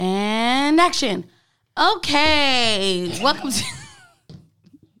action. Okay, welcome to...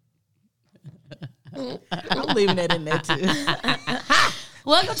 I'm leaving that in there too.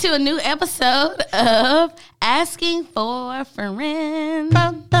 Welcome to a new episode of Asking for Friends.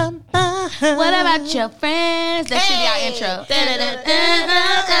 What about your friends? That should be our intro.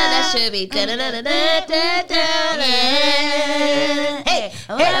 That should be. Hey,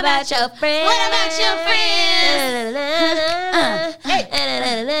 what about your friends? What about your friends?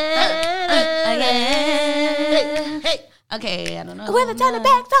 Hey. Okay, I don't know. We're the turn it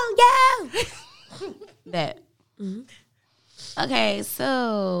back on you. That. Okay,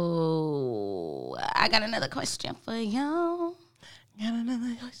 so I got another question for y'all. Got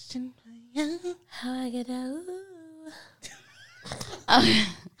another question for you. How I get out?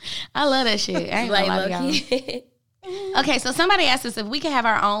 I love that shit. I ain't gonna lie to y'all. Okay, so somebody asked us if we could have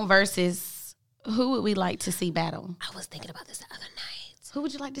our own verses, who would we like to see battle? I was thinking about this the other night. Who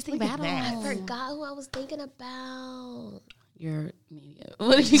would you like to see Look at battle? that. I forgot who I was thinking about. Your media.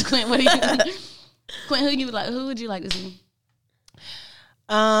 What are you, Quint? What are you? Quint, who would you like to see?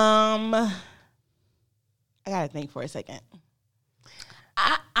 I gotta think for a second.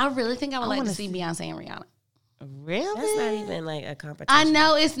 I really think I would like to wanna see Beyonce and Rihanna. Really? That's not even like a competition. I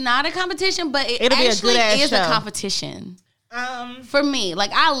know it's not a competition, but it It'll be a actually good-ass is show. a competition. For me,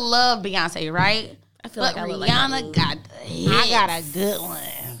 like I love Beyonce, right? I feel But like I look like Rihanna got the hits. I got a good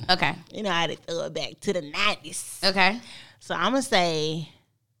one. Okay. You know how to throw it back to the 90s. Okay. So I'm gonna say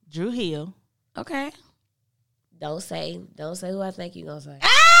Drew Hill. Okay. Don't say who I think you gonna say. Ah!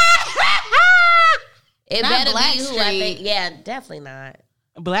 It Not better Black be who I Street. think. Yeah, definitely not.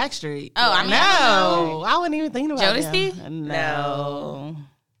 Blackstreet. Oh, I mean, no, I wasn't even thinking about Jodeci? them. No.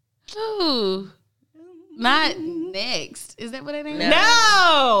 Ooh. Not next. Is that what it is? No.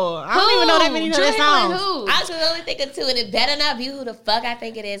 I don't even know that many of their songs. Who? I was really thinking too, and it better not be who the fuck I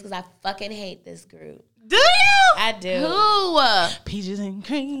think it is, because I fucking hate this group. Do you? I do. Who? Peaches and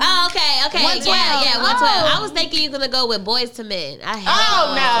cream. Oh, okay. 112. Yeah, 112. Oh. I was thinking you're gonna go with Boys to Men. I hate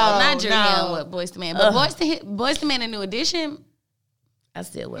Oh, no. Not Drew no. Hill with Boyz II Men. But Boyz II Men and New Edition I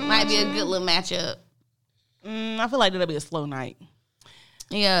still will. might be a good little matchup. I feel like that'll be a slow night.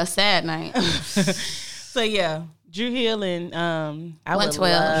 Yeah, a sad night. So yeah, Drew Hill and I would 112.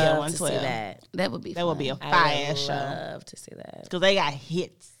 love Yeah, to 112. see that. That would be that would be a I fire would show love to see that. because they got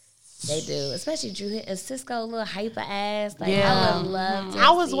hits. They do, especially Drew Hill and Cisco, little hyper ass. Like Yeah. I would love to. I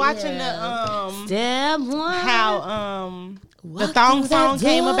was see watching him. the Step one. how the Walk thong through that song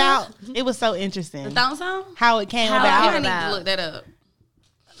came door. about. It was so interesting. The thong song? How it came I about. need to look that up.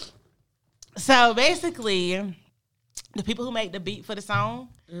 So basically, the people who made the beat for the song,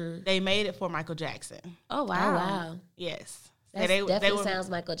 they made it for Michael Jackson. Oh, Oh wow, Yes. that So definitely sounds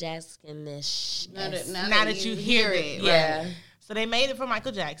Michael Jackson-ish. Now that you hear it, Yeah. So they made it for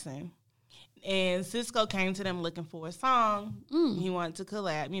Michael Jackson. And Cisco came to them looking for a song. He wanted to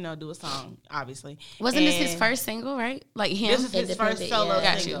collab, do a song, obviously. Wasn't this his And first single, right? Like him? This is his first Independent, solo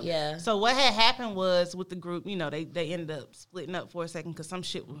yeah. single. Yeah. So what had happened was with the group, they ended up splitting up for a second because some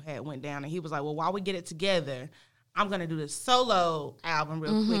shit had went down. And he was like, well, while we get it together, I'm going to do this solo album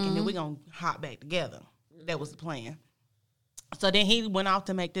real quick, and then we're going to hop back together. That was the plan. So then he went off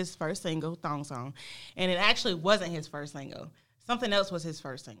to make this first single, Thong Song, and it actually wasn't his first single. Something else was his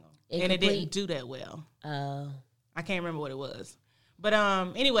first single, and it didn't do that well. Oh. I can't remember what it was. But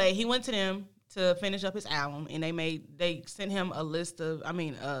anyway, he went to them to finish up his album, and they sent him a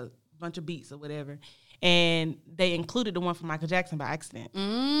bunch of beats or whatever, and they included the one from Michael Jackson by accident.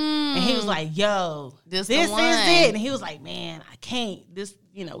 And he was like, yo, this the is one. it. And he was like, man, I can't. This,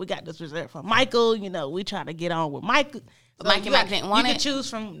 we got this reserved for Michael. We try to get on with Michael. But Mike and Mike didn't want You it? could choose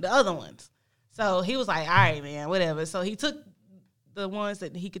from the other ones. So he was like, all right, man, whatever. So he took the ones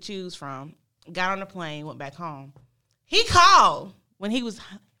that he could choose from, got on the plane, went back home. He called when he was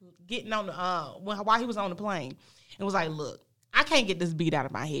getting on the while he was on the plane, and was like, look, I can't get this beat out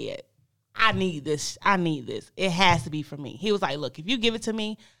of my head. I need this. It has to be for me. He was like, look, if you give it to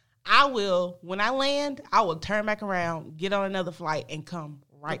me, I will, when I land, I will turn back around, get on another flight, and come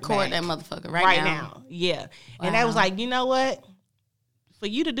Record back. that motherfucker Right now. Yeah. And I was like, you know what? For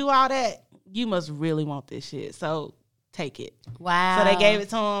you to do all that, you must really want this shit. So take it. Wow. So they gave it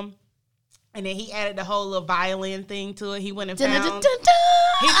to him. And then he added the whole little violin thing to it. He went and found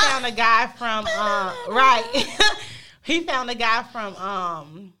he found a guy from he found a guy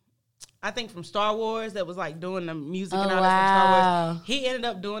from I think from Star Wars that was like doing the music and all that from Star Wars. He ended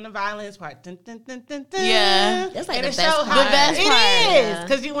up doing the violins part. Dun, dun, dun, dun, dun. Yeah. That's like And the it best showed part. how The best it part, is.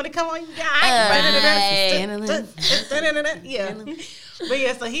 Because you want to come on, you got yeah. But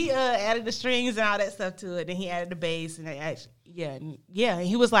yeah, so he added the strings and all that stuff to it. Then he added the bass, and Yeah. And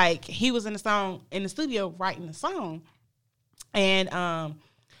he was like, he was in the studio writing the song, and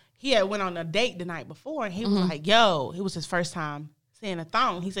he had went on a date the night before, and he was like, yo, it was his first time seeing a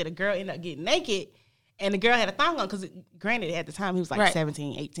thong. He said a girl ended up getting naked, and the girl had a thong on, because granted, at the time, he was like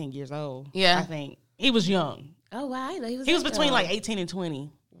 17, 18 years old. Yeah. I think. He was young. Oh, wow. I know he was between young. like 18 and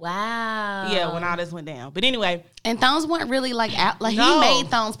 20. Wow. Yeah, when all this went down. But anyway. And thongs weren't really like out. Like, No. he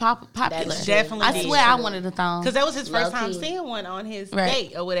made thongs popular. That's Definitely I did. swear I wanted a thong. Because that was his first time Low-key. seeing one on his Right.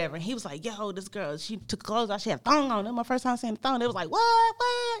 date or whatever. And he was like, yo, this girl, she took clothes off. She had a thong on. That was my first time seeing a thong. They was like, what?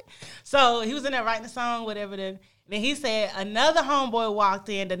 So he was in there writing the song, whatever. Then he said another homeboy walked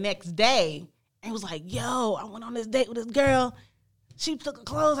in the next day and was like, yo, I went on this date with this girl. She took her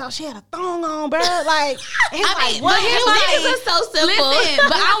clothes off. She had a thong on, bro. Like, and he's like, what? but here's Niggas are so simple. Listen,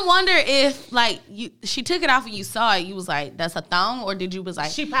 but I wonder if like she took it off and you saw it. You was like, that's a thong, or did you was like,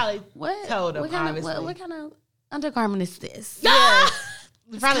 She probably what? told him, what kind obviously. Of what kind of undergarment is this? Yeah.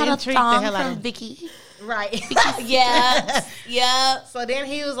 It's Probably called a intrigued the thong hell out from of Vicky. Right. Yeah. Yeah. So then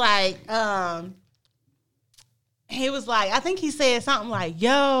he was like, I think he said something like,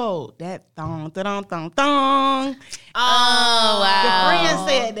 yo, that thong, thong, thong, thong. Oh wow! The friend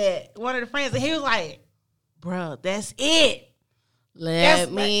said that. One of the friends, and he was like, bro, that's it. Let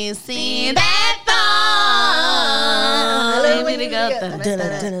That's me see see that thong. Let me go.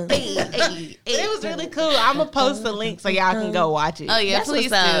 Dun-dun-dun-dun. It was really cool. I'm going to post the link so y'all can go watch it. Oh yeah, That's please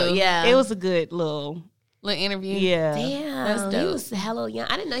what's up. do. Yeah. It was a good little, Interview. yeah. Damn. That's He dope. was hella young.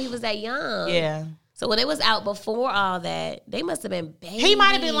 I didn't know he was that young. Yeah. So when it was out before all that, they must have been babies. He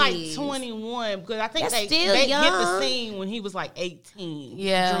might have been like 21 because I think That's they still hit the young. scene when he was like 18.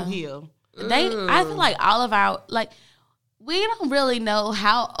 Yeah. Drew Hill. I feel like all of our we don't really know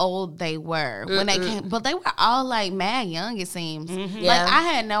how old they were when they came, but they were all like mad young. It seems Mm-hmm. Yeah. like I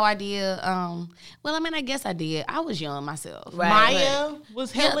had no idea. Well, I mean, I guess I did. I was young myself. Right. Maya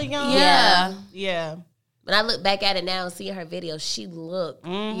was hella young. Yeah. Yeah. When I look back at it now and see her video, she looked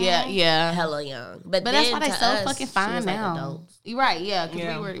Yeah. hella young. But But that's then why they to so us, fucking she fine was like now. adults, You're right. Yeah, because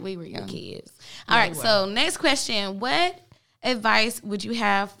Yeah. we were young. kids. All right. So next question: what advice would you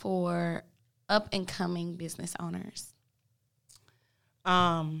have for up and coming business owners?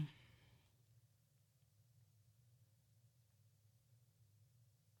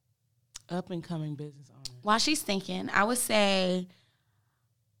 Up and coming business owners. While she's thinking, I would say,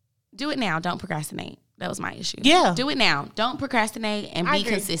 do it now. Don't procrastinate. That was my issue. Yeah. Do it now. Don't procrastinate and I be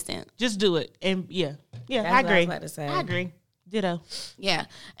agree. consistent. Just do it. And yeah. Yeah, That's I what I agree. was about to say. I agree. Ditto. Yeah.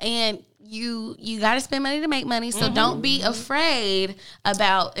 And you got to spend money to make money. So don't be afraid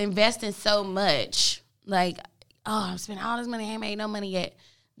about investing so much. Like, oh, I'm spending all this money. I ain't made no money yet.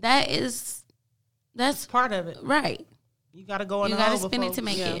 That's Part of it. right. You got to go on You the got to hole spend it before- to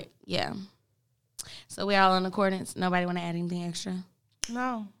make yeah. it. Yeah. So we all in accordance. Nobody want to add anything extra?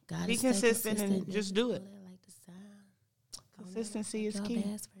 No. Gotta Be stay consistent consistent. and just do it. Like the sound. Consistency is Your key.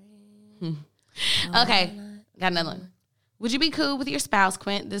 best friend. Okay. Got another one. Would you be cool with your spouse,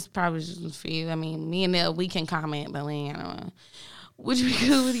 Quint? This probably just for you. I mean, me and Nell, we can comment, but I don't know. Would you be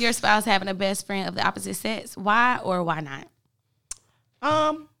cool with your spouse having a best friend of the opposite sex? Why or why not?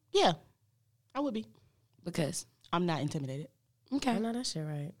 Yeah. I would be. Because. I'm not intimidated. Okay. I know that shit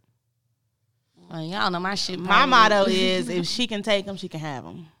right. Well, y'all know my shit. My probably- motto is if she can take them, she can have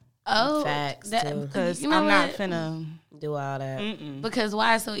them. Oh, Facts, too. Because you know I'm not what? finna. Do all that. Because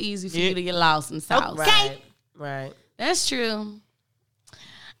why it's so easy for Yeah. you to get lost in sauce? Right. Right. That's true.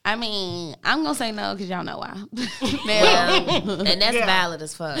 I mean, I'm gonna say no because y'all know why. And that's Yeah. valid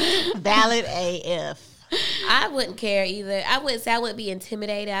as fuck. Valid AF. I wouldn't care either. I wouldn't say I wouldn't be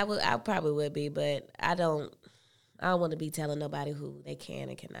intimidated. I probably would be, but I don't want to be telling nobody who they can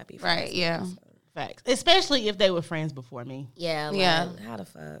and cannot be friends. Right? Yeah. Facts. Especially if they were friends before me. Yeah. Like, Yeah. How the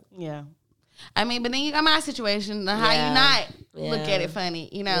fuck? Yeah. I mean, but then you got my situation. How Yeah. you not look Yeah. at it funny?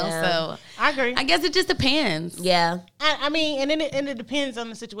 You know. Yeah. So I agree. I guess it just depends. Yeah. I mean, and then it depends on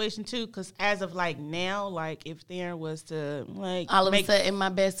the situation too. Because as of like now, like if there was to like All of make, a sudden, my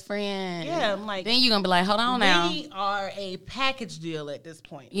best friend. Yeah, I'm like, then you're gonna be like, hold on now. we are a package deal at this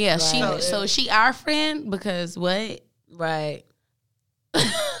point. Yeah, Right. so she our friend because what? Right.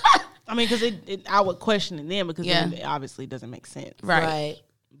 I mean, because I would question it then because Yeah. then it obviously doesn't make sense. Right.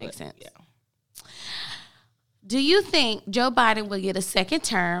 Makes But, sense. Yeah. Do you think Joe Biden will get a second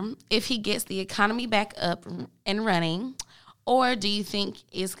term if he gets the economy back up and running, or do you think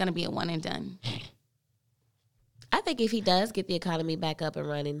it's going to be a one and done? I think if he does get the economy back up and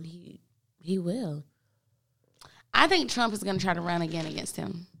running, he will. I think Trump is going to try to run again against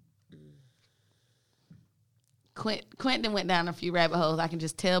him. Quentin went down a few rabbit holes. I can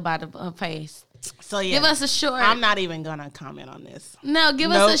just tell by her face. So yeah, Give us a short. I'm not even gonna comment on this. No, give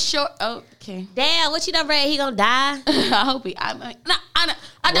Nope. us a short. Oh, okay. Damn, what you done read? He gonna die? I hope he. I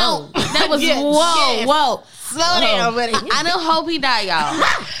don't. That was Yes, whoa, yes. whoa. Slow down, buddy. I don't hope he die,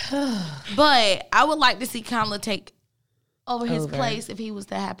 y'all. But I would like to see Kamala take over his place if he was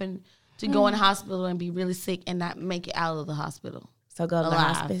to happen to go in the hospital and be really sick and not make it out of the hospital. So go to the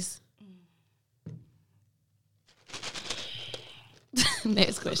Alive. hospice.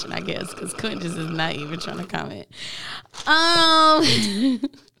 Next question, I guess, because Clint just is not even trying to comment.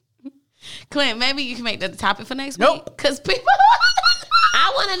 Clint, maybe you can make that the topic for next Nope. week. Because people,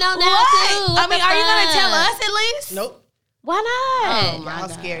 I want to know now What? too. I What mean, the are you gonna fuck? tell us at least? Nope. Why not? Oh, my Y'all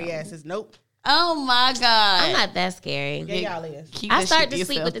God. scary asses. Nope. Oh my God! I'm not that scary. Yeah, y'all is. Keep I that start shit to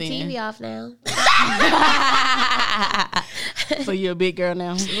sleep yourself with the then. TV off now. So you're a big girl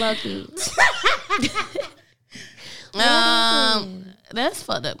now. Lucky. That's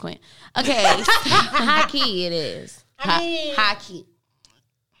fucked up, Quinn. Okay, High key it is. I mean, hockey.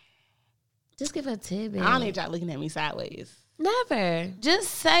 Just give her a tidbit. I don't need y'all looking at me sideways. Never. Just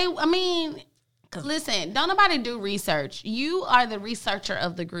say. I mean, listen. Don't nobody do research. You are the researcher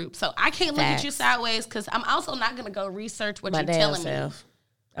of the group, so I can't look at you Facts. sideways because I'm also not gonna go research what My you're damn telling me. self.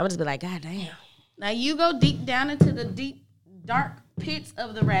 I'm gonna just be like, God damn. Now you go deep down into the deep, dark pits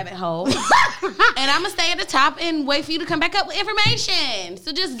of the rabbit hole, and I'm gonna stay at the top and wait for you to come back up with information.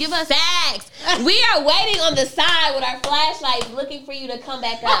 So just give us Facts. We are waiting on the side with our flashlights looking for you to come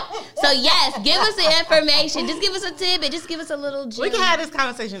back up. So yes, give us the information. Just give us a tidbit. Just give us a little gem. We can have this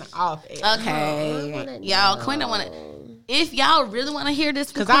conversation off air. Okay, y'all. Quinn don't want to. If y'all really want to hear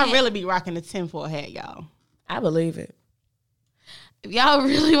this, Because I really be rocking the tinfoil hat, y'all. I believe it. if y'all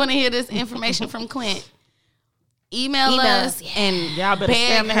really want to hear this information from Clint, email us and Y'all better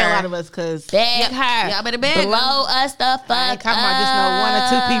beg spam the hell her. out of us because Beg her. Y'all better beg her. Blow us the fuck I ain't talking about just no 1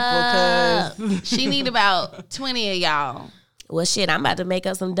 or 2 people because She need about 20 of y'all. Well, shit, I'm about to make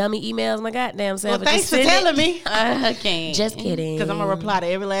up some dummy emails. My goddamn self. well, thanks Just for send it. telling me. Okay. Just kidding. Because I'm going to reply to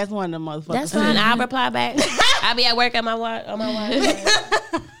every last one of them motherfuckers. That's fine. I'll reply back. I'll be at work on my watch.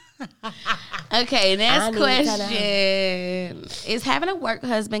 Okay, I next need to question. Is having a work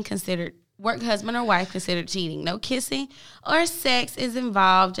husband or wife considered cheating? No kissing or sex is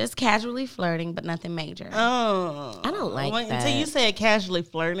involved, just casually flirting, but nothing major. Oh, I don't like that. Until you said casually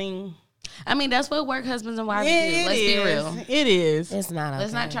flirting. I mean, that's what work husbands and wives Yeah, do. it Let's be is. real. It is. It's not okay.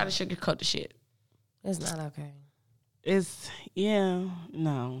 Let's not try to sugarcoat the shit. It's not okay.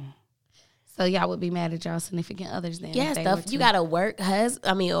 No. So y'all would be mad at y'all significant others then. Yes, if they were you to- got a work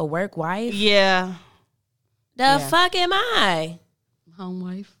a work wife. Yeah. The fuck am I? home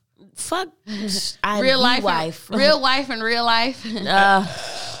wife. Fuck. I'm Real the life, wife. real wife in real life.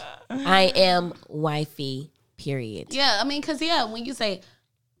 I am wifey. Period. Yeah, I mean, when you say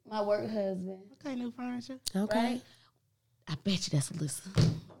my work husband, Okay, new furniture. Okay. right? I bet you that's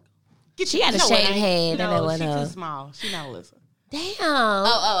Alyssa. She had a No, it shaved ain't. head. No, and that she one too small. She not Alyssa. Damn.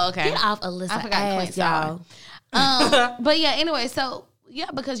 Oh, okay. Get off Alyssa I forgot ass, Queen Star. y'all. But yeah, anyway, so yeah,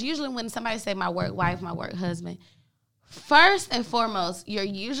 because usually when somebody say my work wife, my work husband, first and foremost, you're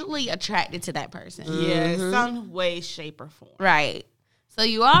usually attracted to that person. Yeah, some way, shape, or form. Right. So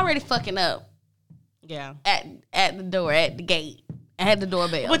you already fucking up Yeah. at the door, at the gate, at the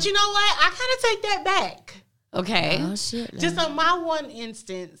doorbell. But you know what? I kind of take that back. Okay. Oh shit. Just on my one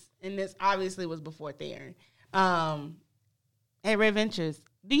instance, and this obviously was before Theron, at Red Ventures.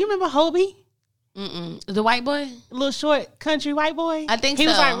 Do you remember Hobie? Mm-mm. The white boy? A little short country white boy? I think he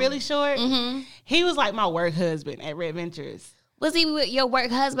was so. like really short. Mm-hmm. He was like my work husband at Red Ventures. Was he with your work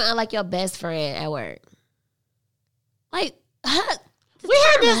husband or like your best friend at work? Like, We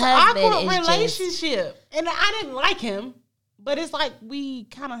had this husband awkward is just- relationship, and I didn't like him, but it's like we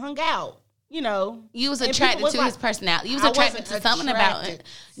kind of hung out, you know. You was And attracted people was to like- his personality. You was I attracted to wasn't something about attracted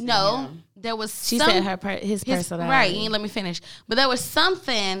it. to No, him. there was She some, said his his personality. right. You ain't let me finish. But there was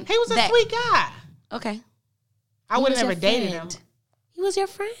something. He was a that- sweet guy. Okay. He I would was have your never dated him. friend. He was your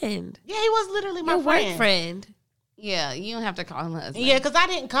friend. Yeah, he was literally my Your friend. work friend. Yeah, you don't have to call him husband. Yeah, because I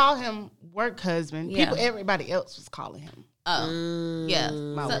didn't call him work husband. Yeah. Everybody else was calling him. Oh, yeah.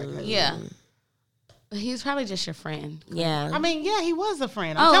 My So, work husband. yeah. He's probably just your friend. Yeah. I mean, yeah, he was a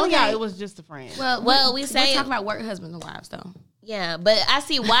friend. I'm Oh, telling y'all, okay. it was just a friend. Well, we say- we're talking about work husbands and wives though. Yeah, but I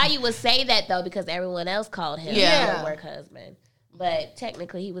see why you would say that though, because everyone else called him Yeah. your work husband. But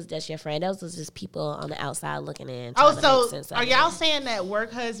technically, he was just your friend. Those was just people on the outside looking in. Oh, trying to make so sense of are it. y'all saying that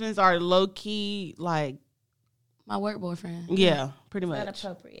work husbands are low key, like, My work boyfriend. yeah, pretty Not much.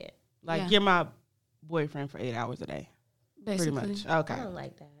 appropriate. Like, Yeah. you're my boyfriend for 8 hours a day. Basically. Pretty much. Okay. I don't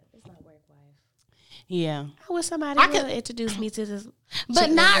like that. It's not work wife. Yeah. I wish somebody I would could- introduce me to this. But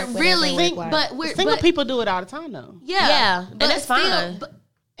chick not that work really. whatever work But we're Single but, people do it all the time, though. yeah, and but that's still, fine. but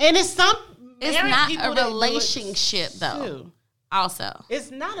And it's it's married not people a that do it relationship though. too. Also,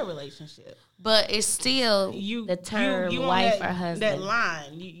 It's not a relationship. but it's still The term on wife that, or husband. That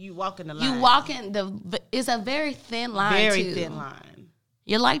line, you walk in the line. you walk in the. It's a very thin line. very too. thin line.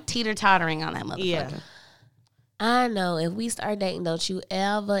 You're like teeter tottering on that motherfucker. Yeah. I know. If we start dating, don't you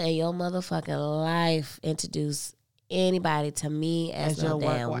ever in your motherfucking life introduce anybody to me as As no your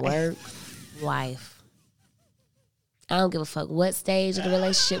work damn wife. work wife. I don't give a fuck what stage of the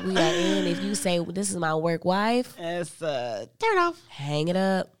relationship we are in. If you say this is my work wife, It's turn off. hang it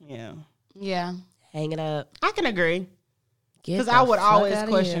up. Yeah, Yeah. Hang it up. I can agree Get because the I would fuck always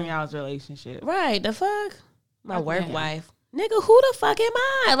outta question here. y'all's relationship. Right, the fuck? My work Yeah. wife. Nigga, who the fuck am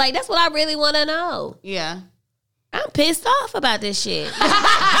I? Like, that's what I really want to know. Yeah. I'm pissed off about this shit.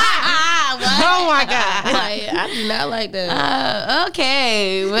 Oh my god! Like, I do not like that.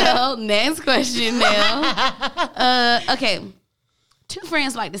 Okay. Well, next question now. Okay. Two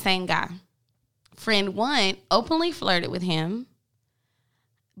friends like the same guy. Friend one openly flirted with him,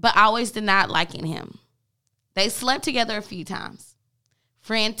 but always denied liking him. They slept together a few times.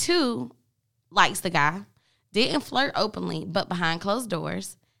 Friend two likes the guy, didn't flirt openly, but behind closed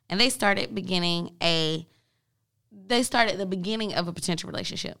doors, and they started the beginning of a potential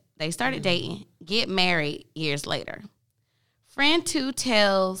relationship. They started dating, get married years later. Friend two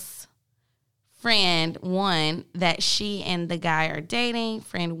tells friend one that she and the guy are dating.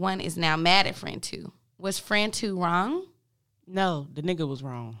 Friend one is now mad at friend two. Was friend two wrong? No, the nigga was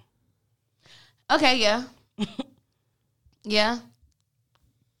wrong. Okay, yeah. Yeah.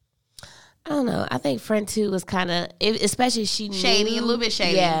 I don't know. I think friend two was kind of, especially she knew, Shady, a little bit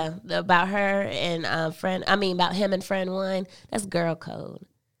shady. Yeah, about her and about him and friend one. That's girl code.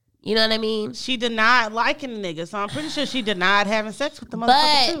 You know what I mean? She denied liking the nigga, so I'm pretty sure she denied having sex with the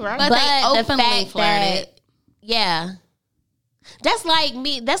motherfucker But too, right? But they the openly fact flirted. that- yeah, that's like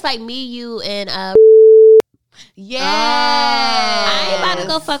me. That's like me, you, and Yeah. I ain't about to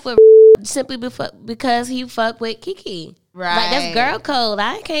go fuck with simply because he fuck with Kiki. Right. Like, that's girl code.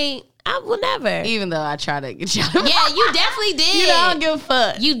 I will never. Even though I try to get you. Yeah, you definitely did. You don't give a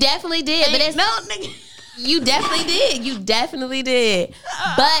fuck. You definitely did. But it's no, nigga. You definitely did. You definitely did.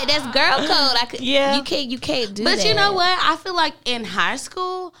 But that's girl code. Yeah. You can't do But that. you know what? I feel like in high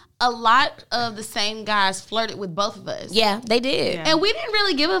school, a lot of the same guys flirted with both of us. Yeah, they did. Yeah. And we didn't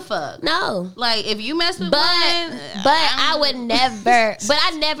really give a fuck. No. Like, if you mess with But one, I would never. But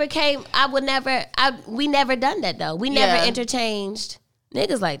I never came. I would never. We never done that though. We never Yeah. interchanged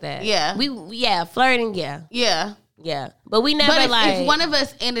niggas like that. Yeah. Flirting. Yeah, yeah. But we never But like. if one of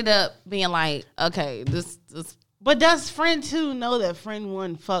us ended up being like, okay, this But does friend two know that friend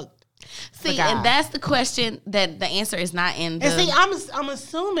one fucked? see, guy. and that's the question that the answer is not in the. And see, I'm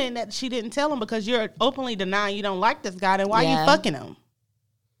assuming that she didn't tell him because you're openly denying you don't like this guy. Then why Yeah. you fucking him?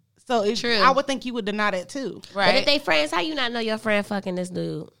 So True. I would think you would deny that too. but right. if they friends, how you not know your friend fucking this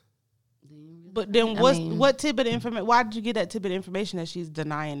dude? But then I mean- what tidbit of information? Why did you get that tidbit of information that she's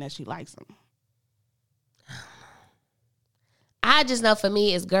denying that she likes him? I just know for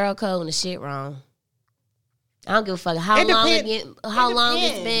me, it's girl code and the shit wrong. I don't give a fuck how It long depend- how it long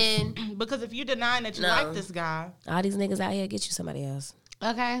it's depends. been. Because if you're denying that you No. like this guy, All these niggas out here, get you somebody else.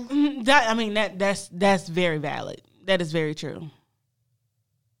 okay. that's very valid. That is very true.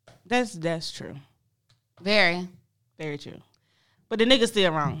 That's true. Very. Very true. But the nigga's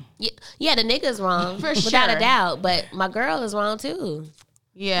still wrong. Yeah, the nigga's wrong For without sure. a doubt. But my girl is wrong too.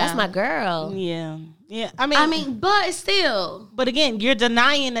 Yeah. That's my girl. Yeah. Yeah. I mean, but still. but again, you're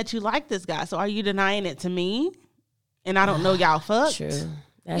denying that you like this guy. So are you denying it to me? And I don't know y'all fucked. True.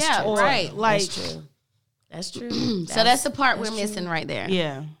 That's Yeah, true. right. Like, That's true. That's true. So that's the part we're that's missing right there.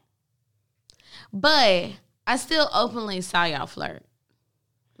 yeah. But I still openly saw y'all flirt.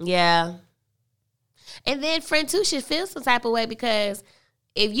 Yeah. And then friend two should feel some type of way because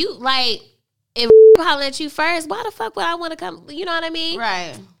if you if holler at you first, why the fuck would I want to come? You know what I mean?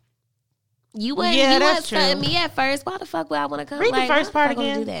 Right. You wouldn't. Yeah, you that's wasn't studying true. me at first. Why the fuck would I want to come? Read the first why part the fuck I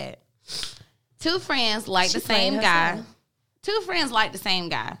again. wanna Do that. Two friends like She the same playing guy. herself. Two friends like the same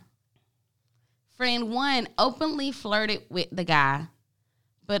guy. Friend one openly flirted with the guy,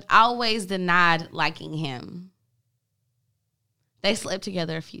 but always denied liking him. They slept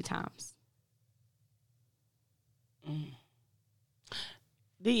together a few times.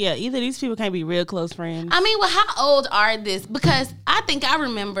 Yeah, either these people can't be real close friends. I mean, well, how old are this? Because I think I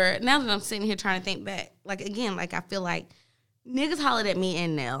remember, now that I'm sitting here trying to think back, like, again, like, I feel like niggas hollered at me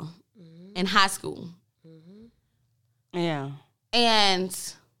and Nell in high school. Yeah. And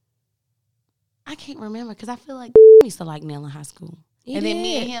I can't remember because I feel like used to like Neil in high school. He and then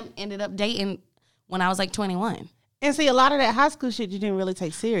me did. and him ended up dating when I was like 21. And see, a lot of that high school shit you didn't really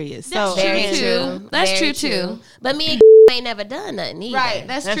take serious. That's So true, Very too. true. That's Very true, too. But me and ain't never done nothing either. Right,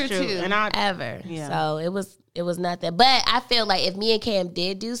 that's true, too. And I, Ever. Yeah. So it was not that. But I feel like if me and Cam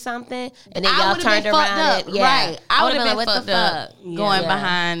did do something and then I y'all would've turned been fucked around up. it, yeah, Right. I would would've have been like, fucked up going Yeah.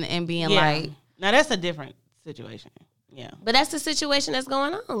 behind and being yeah. like, Now that's a different situation. Yeah. But that's the situation that's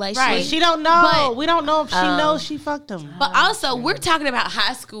going on. Like, Right. She don't know. But- we don't know if she knows she fucked him. but also we're talking about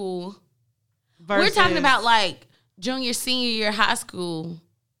high school. We're talking about like junior, senior year high school.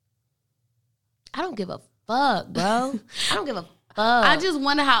 I don't give a fuck, bro. I don't give a fuck. I just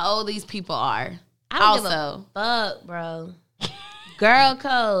wonder how old these people are. I don't give Also, a fuck, bro. Girl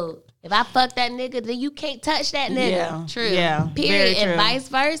code. If I fuck that nigga, then you can't touch that nigga. Yeah. True. Yeah. Period. Very And true. vice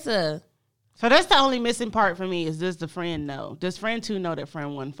versa. So that's the only missing part for me is does the friend know? Does friend 2 know that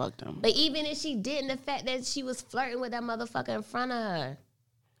friend 1 fucked him? But even if she didn't, the fact that she was flirting with that motherfucker in front of her.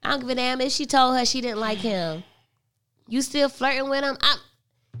 I don't give a damn if she told her she didn't like him. You still flirting with him?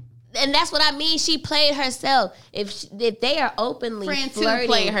 And that's what I mean. She played herself. If they are openly Friend 2 flirting,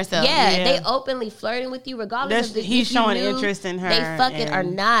 played herself. Yeah, they Yeah. openly flirting with you, regardless That's- of he's if you showing knew interest in her They fucking or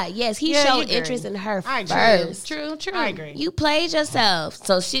and- not. Yes, he Yeah, you showed agree. interest in her I agree. first. true. I agree. You played yourself,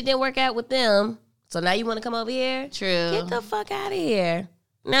 so shit didn't work out with them. So now you want to come over here? True. Get the fuck out of here.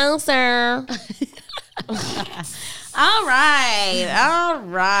 No, sir. All right.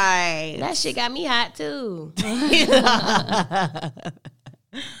 That shit got me hot too.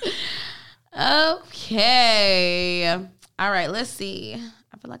 Okay. All right, let's see.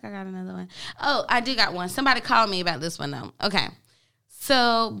 I feel like I got another one. Oh, I do got one. Somebody called me about this one though. Okay.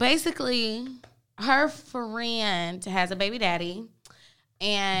 So basically, her friend has a baby daddy,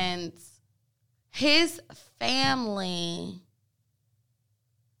 and his family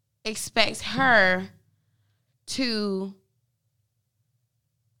expects her to,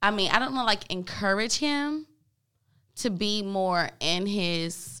 I mean, I don't know, like encourage him to be more in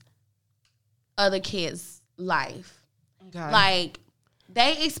his other kid's life. Okay. Like,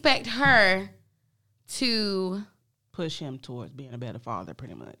 they expect her to push him towards being a better father,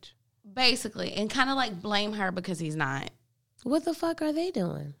 pretty much. basically, and kind of like blame her because he's not. What the fuck are they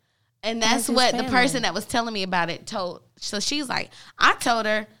doing? And that's his what the family. person that was telling me about it told. So she's like, I told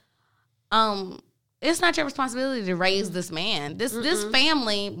her, it's not your responsibility to raise this man. This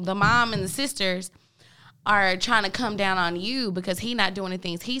family, the mom and the sisters, are trying to come down on you because he's not doing the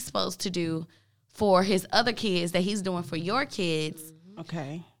things he's supposed to do for his other kids that he's doing for your kids.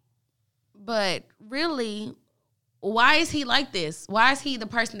 Okay. But really, why is he like this? Why is he the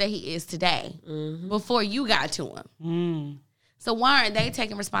person that he is today before you got to him? Mm. So why aren't they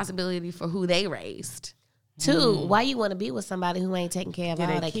taking responsibility for who they raised? Two, why you want to be with somebody who ain't taking care of Yeah,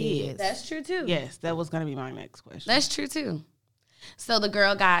 all they their kids? kids. True too. Yes, that was going to be my next question. That's true too. So the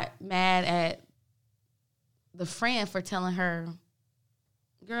girl got mad at the friend for telling her,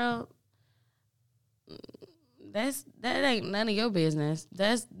 girl, that ain't none of your business.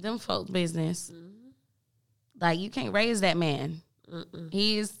 That's them folks' business. Like, you can't raise that man.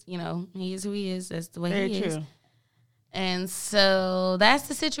 He is, he is who he is. That's the way Very he is. true. And so that's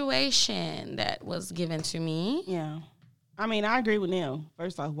the situation that was given to me. Yeah. I mean, I agree with Neil.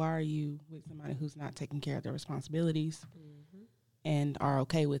 First off, why are you with somebody who's not taking care of their responsibilities and are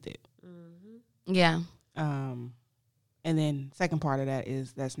okay with it? Yeah. And then second part of that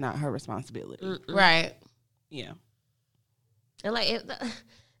is that's not her responsibility. Right. Yeah.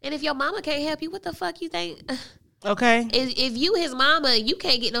 And if your mama can't help you, what the fuck you think? Okay. If you his mama, you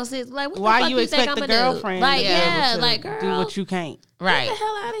can't get no sense. Like, what the Why fuck you think expect I'ma the do? girlfriend Like, to be yeah, able to like, girl, do what you can't? Right. get the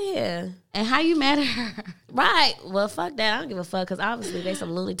hell out of here. And how you mad at her? Right. Well, fuck that. I don't give a fuck because obviously they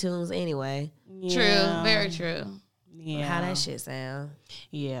some Looney Tunes anyway. Yeah. True. Very true. Yeah. How that shit sound?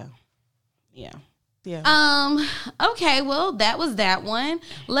 Yeah. Yeah. Yeah. Okay, well, that was that one.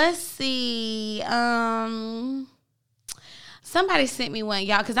 Let's see. Somebody sent me one,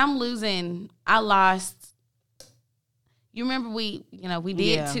 y'all, because I lost. You remember we did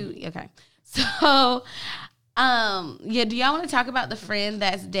Yeah. too. Okay. So, do y'all want to talk about the friend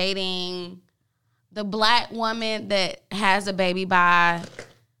that's dating the black woman that has a baby by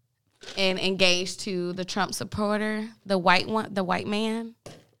and engaged to the Trump supporter, the white man?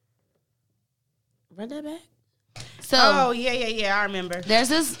 Run that back. So, Oh, yeah. I remember. there's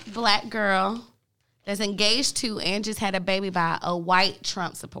this black girl that's engaged to and just had a baby by a white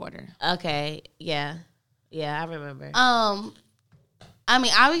Trump supporter. Okay. Yeah. Yeah, I remember. I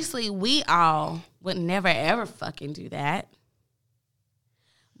mean, obviously, we all would never ever fucking do that,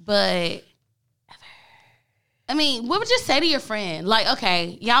 but I mean, what would you say to your friend? Like,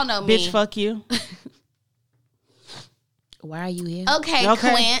 okay, y'all know me. Bitch, fuck you. Why are you here? Okay,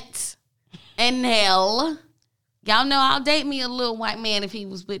 Clint and Nell. Y'all know I'll date me a little white man if he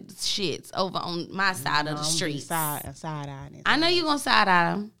was with the shits over on my side of the street. Side-eye. I know you're going to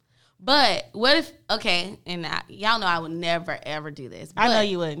side-eye him. But what if, okay, and y'all know I would never, ever do this. I know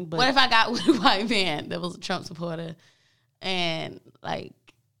you wouldn't. But what if I got with a white man that was a Trump supporter and, like,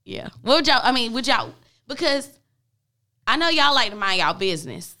 yeah. What would y'all, because I know y'all like to mind y'all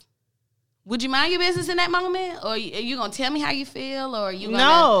business. Would you mind your business in that moment? Or are you going to tell me how you feel? Or are you going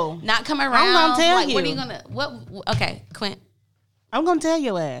to not come around? I'm going to tell you. What are you going to, okay, Clint. I'm going to tell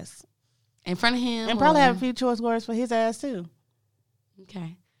your ass. In front of him? And probably have a few choice words for his ass, too.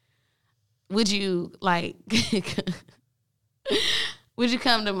 Okay. Would you, like, would you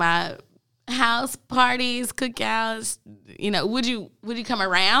come to my house parties, cookouts? You know, would you come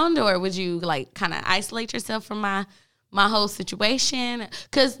around, or would you, like, kind of isolate yourself from my whole situation?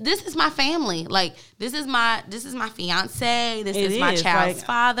 Because this is my family. Like, this is my fiance. This is my child's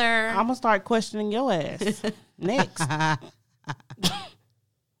father. I'm gonna start questioning your ass next.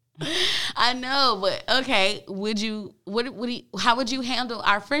 I know, but okay. How would you handle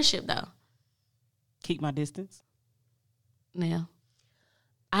our friendship though? Keep my distance. Yeah.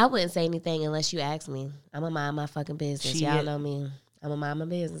 I wouldn't say anything unless you ask me. I'm going to mind my fucking business. Shit. Y'all know me. I'm going to mind my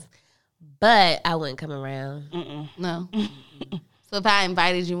business. But I wouldn't come around. No. So if I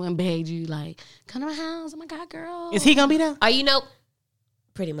invited you and begged you, like, come to my house. Oh, my God, girl. Is he going to be there? Oh, you know,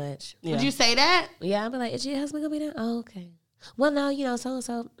 pretty much. Yeah. Would you say that? Yeah, I'd be like, is your husband going to be there? Oh, okay. Well, no, you know,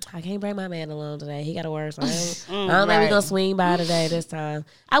 so-and-so, I can't bring my man along today. He got to work, so I don't think we're going to swing by today this time.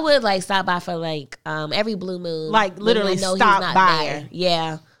 I would, like, stop by for, like, every blue moon. Like, literally stop by. There.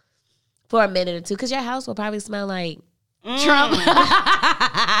 Yeah. For a minute or two. Because your house will probably smell like Trump.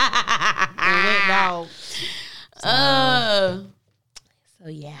 Dog. So,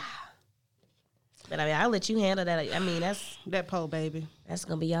 yeah. But, I mean, I'll let you handle that. I mean, that pole, baby. That's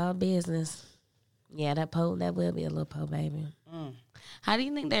going to be y'all business. Yeah, that will be a little po baby. How do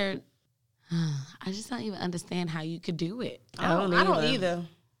you think they're? I just don't even understand how you could do it. I don't either.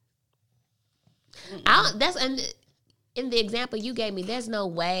 That's in the example you gave me. There's no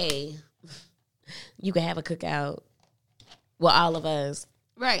way you could have a cookout with all of us,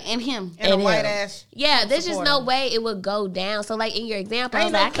 right? And him and a white ass. Yeah, there's just no way it would go down. So, like in your example,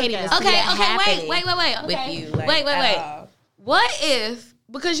 I can't even. Okay, wait. Okay. With you, like, wait. What if?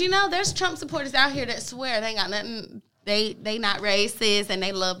 Because, you know, there's Trump supporters out here that swear they ain't got nothing. They not racist and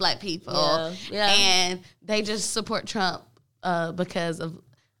they love black people. Yeah. And they just support Trump because of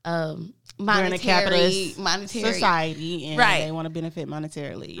monetary society, and they want to benefit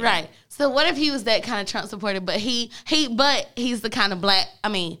monetarily. Yeah. Right. So what if he was that kind of Trump supporter, but he's the kind of but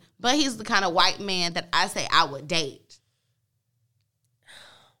he's the kind of white man that I say I would date.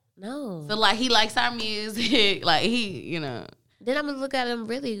 No. So, like, he likes our music. Like, he, you know. Then I'm going to look at him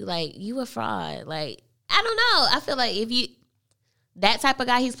really like, you a fraud. Like, I don't know. I feel like that type of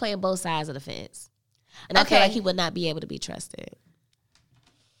guy, he's playing both sides of the fence. And I feel like he would not be able to be trusted.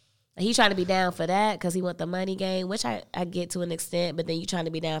 He trying to be down for that because he want the money game, which I get to an extent. But then you trying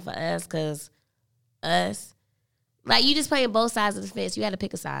to be down for us because us. Like, you just playing both sides of the fence. You got to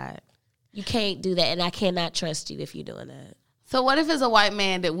pick a side. You can't do that. And I cannot trust you if you're doing that. So what if it's a white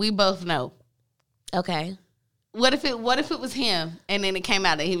man that we both know? Okay. What if it was him and then it came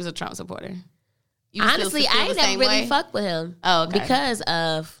out that he was a Trump supporter? Honestly, I ain't never really fucked with him. Oh, okay. Because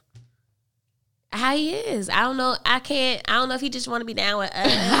of how he is. I don't know. I don't know if he just want to be down with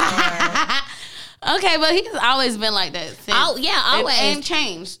us. Okay, but he's always been like that since. Oh, yeah, always. And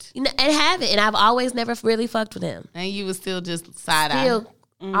changed. And haven't. And I've always never really fucked with him. And you was still just side-eye.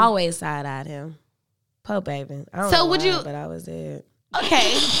 Always side-eyed him. Po baby. I don't know would you? But I was there.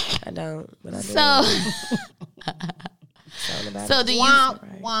 Okay. I don't. But I do.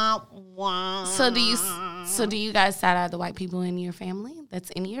 So do you guys side-eye the white people in your family? That's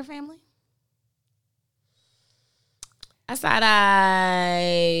in your family? I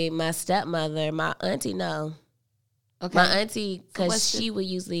side-eye my stepmother. My auntie, no. Okay. My auntie, because she would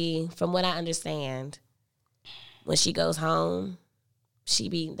usually, from what I understand, when she goes home,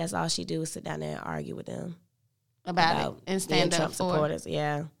 that's all she do is sit down there and argue with them. About it and stand up Trump for supporters.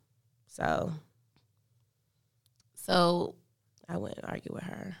 Yeah. So I wouldn't argue with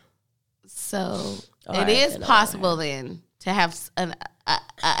her. So it is possible then to have an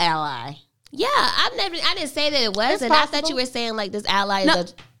ally. Yeah, I didn't say that it wasn't. I thought you were saying like this ally is a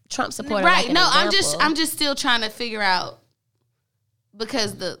Trump supporter. Right. Like no, I'm just still trying to figure out,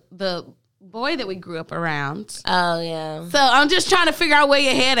 because the boy that we grew up around. Oh yeah. So I'm just trying to figure out where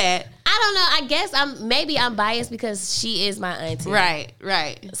your head at. don't know. I guess I'm biased because she is my auntie. Right.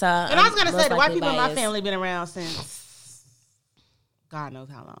 So And I was gonna say the white people in my biased. family been around since God knows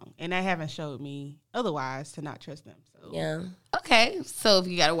how long, and they haven't showed me otherwise to not trust them. So Yeah. Okay. So if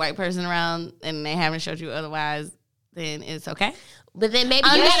you got a white person around and they haven't showed you otherwise, then it's okay. But then maybe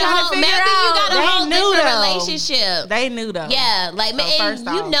I'm you just got a trying to whole, figure maybe you out. got a They whole knew, different though. relationship. they knew though. Yeah, like So and first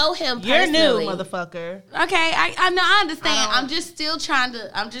you off, know him You're personally. new, motherfucker. Okay. I know. I understand. I don't- I'm just still trying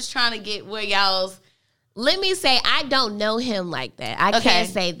to. I'm just trying to get where y'all's. Let me say, I don't know him like that. I Okay. can't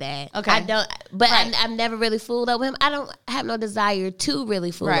say that. Okay. I don't. But Right. I've never really fooled up with him. I don't have no desire to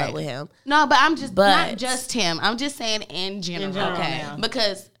really fool Right. up with him. No, but I'm just But- not just him. I'm just saying in general. In general okay. now.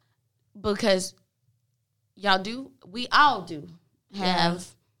 Because y'all do. We all do have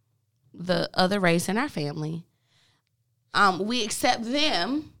the other race in our family. We accept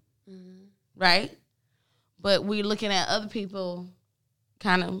them, right? But we're looking at other people,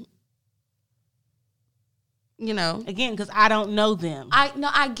 kind of. You know, Again, because I don't know them.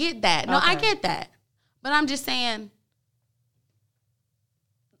 I get that. No, I Okay. get that. But I'm just saying.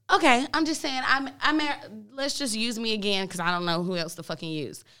 Okay, I'm just saying. Let's just use me again because I don't know who else to fucking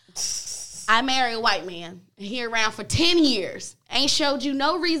use. I marry a white man. He around for 10 years. Ain't showed you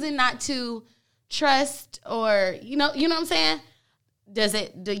no reason not to trust or you know what I'm saying?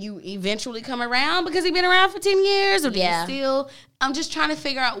 Do you eventually come around because he been around for 10 years? Or do you still I'm just trying to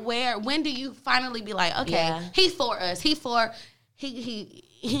figure out when do you finally be like, okay, he for us. He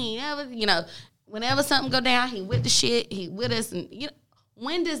never, whenever something go down, he with the shit, he with us. And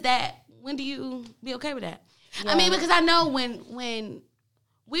when do you be okay with that? I mean, because I know when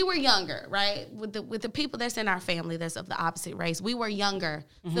we were younger, right? With the people that's in our family that's of the opposite race, we were younger.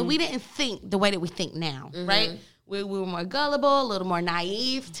 So we didn't think the way that we think now, right? We were more gullible, a little more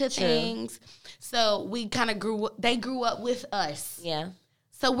naive to things. So we kind of they grew up with us. Yeah.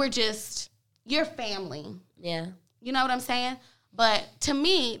 So we're just your family. Yeah. You know what I'm saying? But to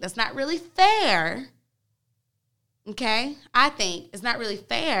me, that's not really fair. Okay? I think it's not really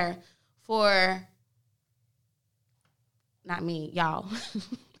fair for not me, y'all.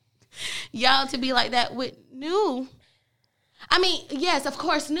 Y'all to be like that with new. I mean, yes, of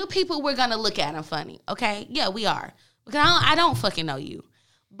course, new people, we're going to look at them funny, okay? Yeah, we are. Because I don't fucking know you.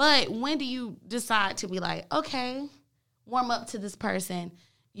 But when do you decide to be like, okay, warm up to this person.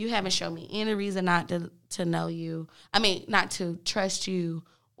 You haven't shown me any reason not to know you. I mean, not to trust you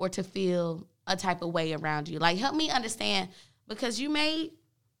or to feel a type of way around you. Like, help me understand because Trey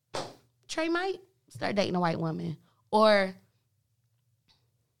might start dating a white woman or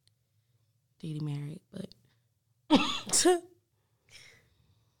Didi married, but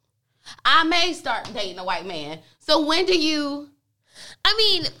I may start dating a white man. So when do you? I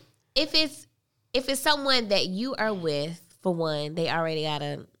mean, if it's someone that you are with, for one, they already got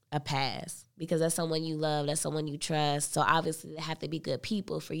a pass because that's someone you love, that's someone you trust. So obviously they have to be good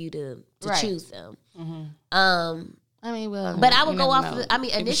people for you to choose them. Mm-hmm. I mean, well, but I would go off.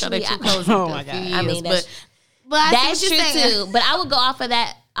 Initially, Oh my God. I mean, but that's true too. But I would go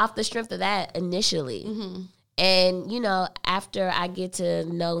off the strength of that initially. Mm-hmm. And, after I get to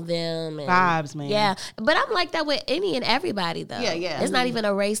know them. And, Vibes, man. Yeah. But I'm like that with any and everybody, though. Yeah. It's not even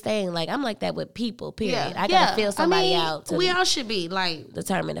a race thing. Like, I'm like that with people, period. Yeah. I got to feel somebody out to we all should be like,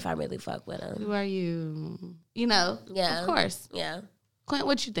 determine if I really fuck with them. who are you? Yeah. Of course. Yeah. Clint,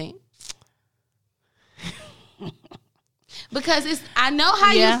 what you think? Because I know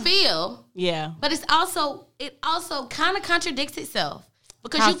how you feel, Yeah. but it also kind of contradicts itself.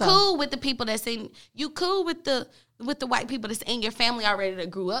 Because How you so? cool with the people you cool with the white people that's in your family already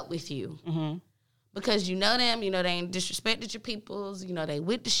that grew up with you. Mm-hmm. Because you know them, they ain't disrespected your peoples, they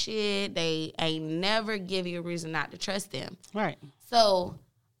with the shit, they ain't never give you a reason not to trust them. Right. So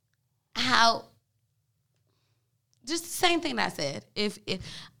just the same thing that I said. If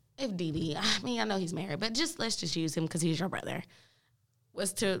Didi, I mean, I know he's married, but let's just use him because he's your brother,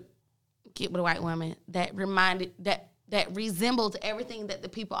 was to get with a white woman that resembled everything that the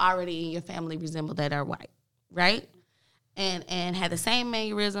people already in your family resemble that are white, right? And had the same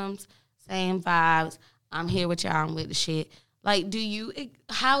mannerisms, same vibes. I'm here with y'all. I'm with the shit. Like,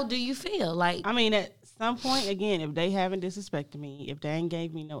 how do you feel? Like, I mean, at some point, again, if they haven't disrespected me, if they ain't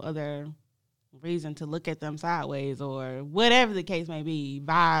gave me no other reason to look at them sideways or whatever the case may be,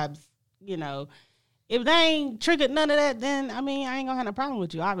 vibes, if they ain't triggered none of that, then, I mean, I ain't gonna have no problem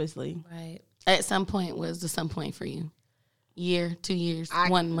with you, obviously. Right. at some point, was the some point for you? Year, 2 years,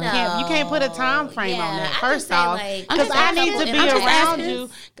 1 month. You can't put a time frame on that. First off, like, because I need to be around asking. you.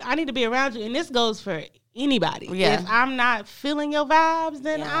 I need to be around you, and this goes for anybody. Yeah. If I'm not feeling your vibes,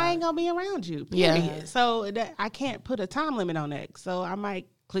 then Yeah. I ain't gonna be around you. Yeah. Period. So I can't put a time limit on that. So I might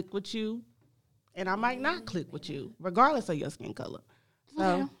click with you, and I might not click with you, regardless of your skin color. So.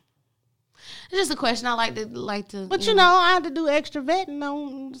 Okay. It's just a question I like to. But you know, I have to do extra vetting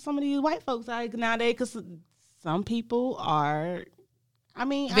on some of these white folks nowadays because some people are. I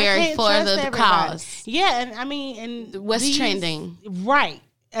mean, very I can't for trust the everybody. cause. Yeah, and I mean, and What's trending, right?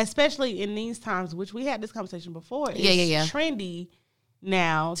 Especially in these times, which we had this conversation before. It's trendy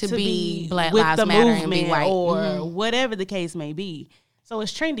now to be Black with Lives the Matter movement and be white, or whatever the case may be. So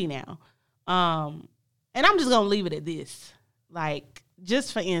it's trendy now, and I'm just gonna leave it at this. Like,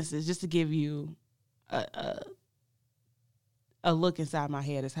 just for instance, just to give you a look inside my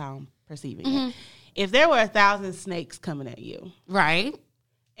head is how I'm perceiving it. If there were 1,000 snakes coming at you, right?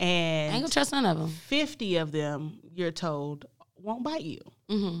 And I ain't gonna trust none of them. 50 of them, you're told, won't bite you.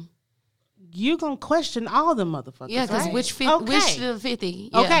 Mm-hmm. You're gonna question all the motherfuckers. Yeah, because right? which 50?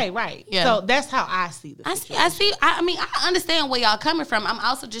 Yeah. Okay, right. Yeah. So that's how I see this. I see. I mean, I understand where y'all coming from. I'm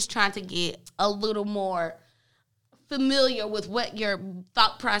also just trying to get a little more familiar with what your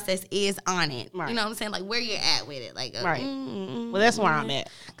thought process is on it. Right. You know what I'm saying? Like where you're at with it. Like Right. Well, that's where I'm at.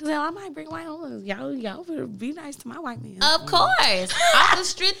 Because I might bring white homies. Y'all would be nice to my white man. Of course. Off the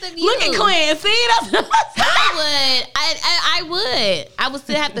strength of you. Look at Quinn. See, that's I would. I would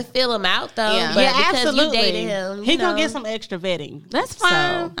still have to fill him out though. Yeah. But Yeah, because absolutely. you dated him. He gonna get some extra vetting. That's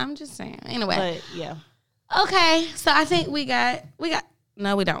fine. So, I'm just saying. Anyway. but yeah. Okay, so I think we got.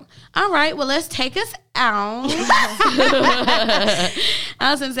 No, we don't. All right, well, let's take us out.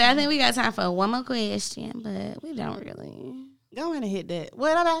 I was gonna say I think we got time for one more question, but we don't really. Go ahead and hit that.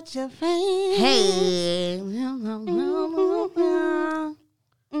 What about your friends? Hey, shit,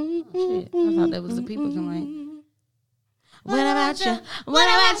 I thought that was the people coming. What about you? What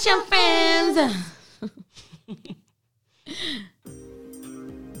about your friends?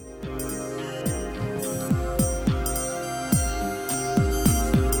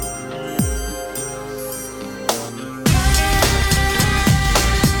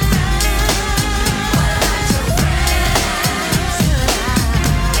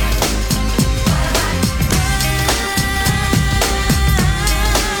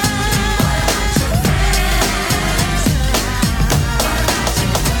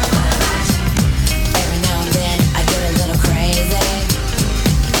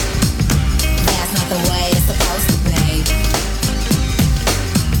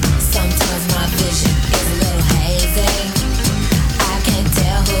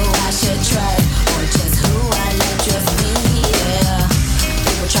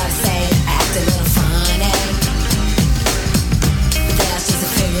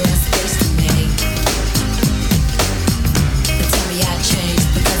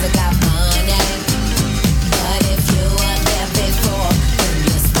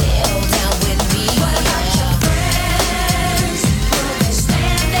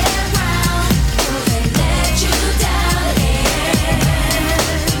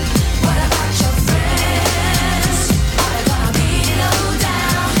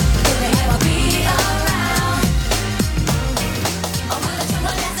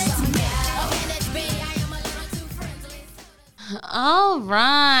 All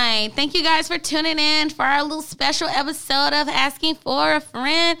right. Thank you guys for tuning in for our little special episode of Asking for a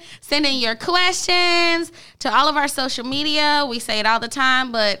Friend. Send in your questions to all of our social media. We say it all the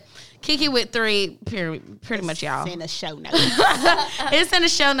time, but Kiki with 3, pretty much y'all. In the show notes. It's in the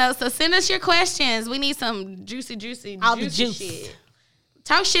show notes. So send us your questions. We need some juicy All the juice. shit.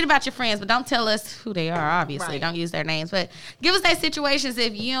 Talk shit about your friends, but don't tell us who they are, obviously. Right. Don't use their names. But give us their situations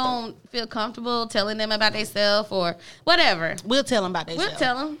if you don't feel comfortable telling them about themselves or whatever. We'll tell them about that. We'll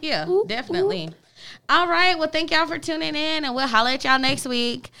tell them. Yeah, definitely. All right. Well, thank y'all for tuning in, and we'll holler at y'all next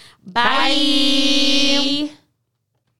week. Bye.